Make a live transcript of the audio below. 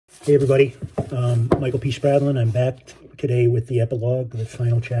Hey everybody, Michael P. Spradlin. I'm back today with the epilogue, the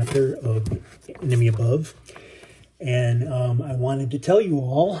final chapter of Enemy Above. And I wanted to tell you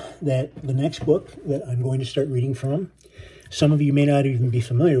all that the next book that I'm going to start reading from, some of you may not even be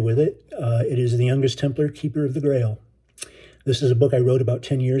familiar with it. It is The Youngest Templar, Keeper of the Grail. This is a book I wrote about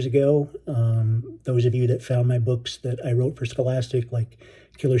 10 years ago. Those of you that found my books that I wrote for Scholastic, like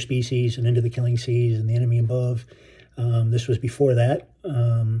Killer Species and Into the Killing Seas and The Enemy Above, this was before that.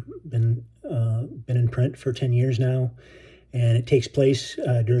 Been in print for 10 years now, and it takes place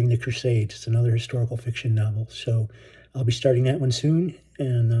during the Crusades. It's another historical fiction novel, so I'll be starting that one soon,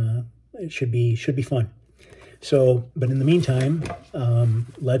 and it should be fun. So, but in the meantime,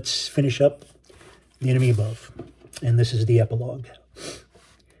 let's finish up The Enemy Above, and this is the epilogue.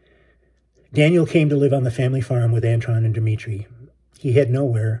 Daniel came to live on the family farm with Anton and Dmitri. He had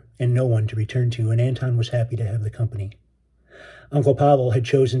nowhere and no one to return to, and Anton was happy to have the company. Uncle Pavel had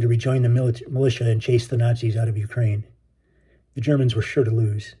chosen to rejoin the militia and chase the Nazis out of Ukraine. The Germans were sure to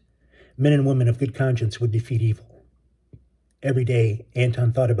lose. Men and women of good conscience would defeat evil. Every day,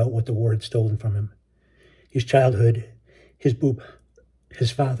 Anton thought about what the war had stolen from him. His childhood, his boob,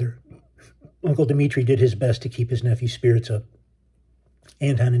 his father. Uncle Dmitri did his best to keep his nephew's spirits up.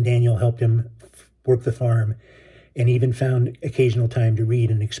 Anton and Daniel helped him work the farm, and even found occasional time to read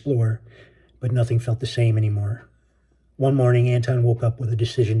and explore, but nothing felt the same anymore. One morning, Anton woke up with a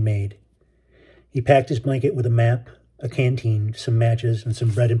decision made. He packed his blanket with a map, a canteen, some matches, and some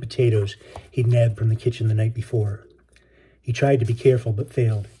bread and potatoes he'd nabbed from the kitchen the night before. He tried to be careful, but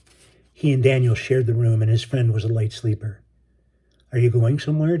failed. He and Daniel shared the room, and his friend was a light sleeper. "Are you going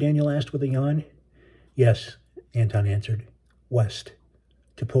somewhere?" Daniel asked with a yawn. "Yes," Anton answered. "West,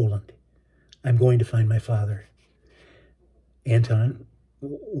 to Poland. I'm going to find my father." "Anton,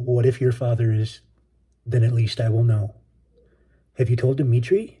 what if your father is... Then at least I will know." "Have you told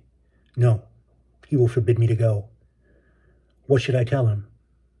Dmitri?" "No. He will forbid me to go." "What should I tell him?"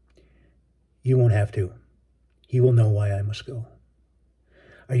 "You won't have to. He will know why I must go."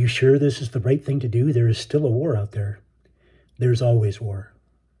 "Are you sure this is the right thing to do? There is still a war out there." "There's always war."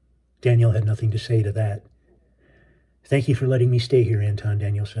 Daniel had nothing to say to that. "Thank you for letting me stay here, Anton,"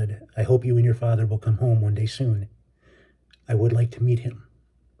 Daniel said. "I hope you and your father will come home one day soon. I would like to meet him."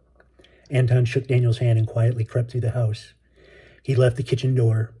 Anton shook Daniel's hand and quietly crept through the house. He left the kitchen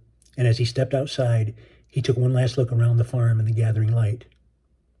door, and as he stepped outside, he took one last look around the farm in the gathering light.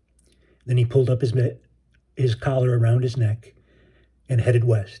 Then he pulled up his collar around his neck and headed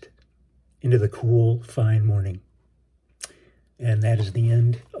west into the cool, fine morning. And that is the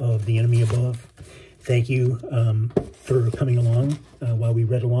end of The Enemy Above. Thank you for coming along while we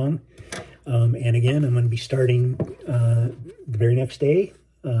read along. And again, I'm going to be starting the very next day,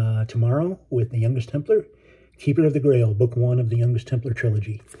 tomorrow, with The Youngest Templar, Keeper of the Grail, Book 1 of the Youngest Templar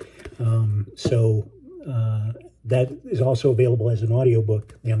trilogy. That is also available as an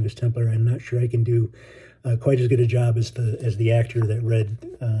audiobook, The Youngest Templar. I'm not sure I can do quite as good a job as the actor that read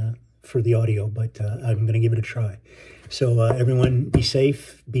for the audio, but I'm going to give it a try. So everyone, be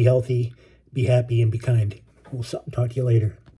safe, be healthy, be happy, and be kind. We'll talk to you later.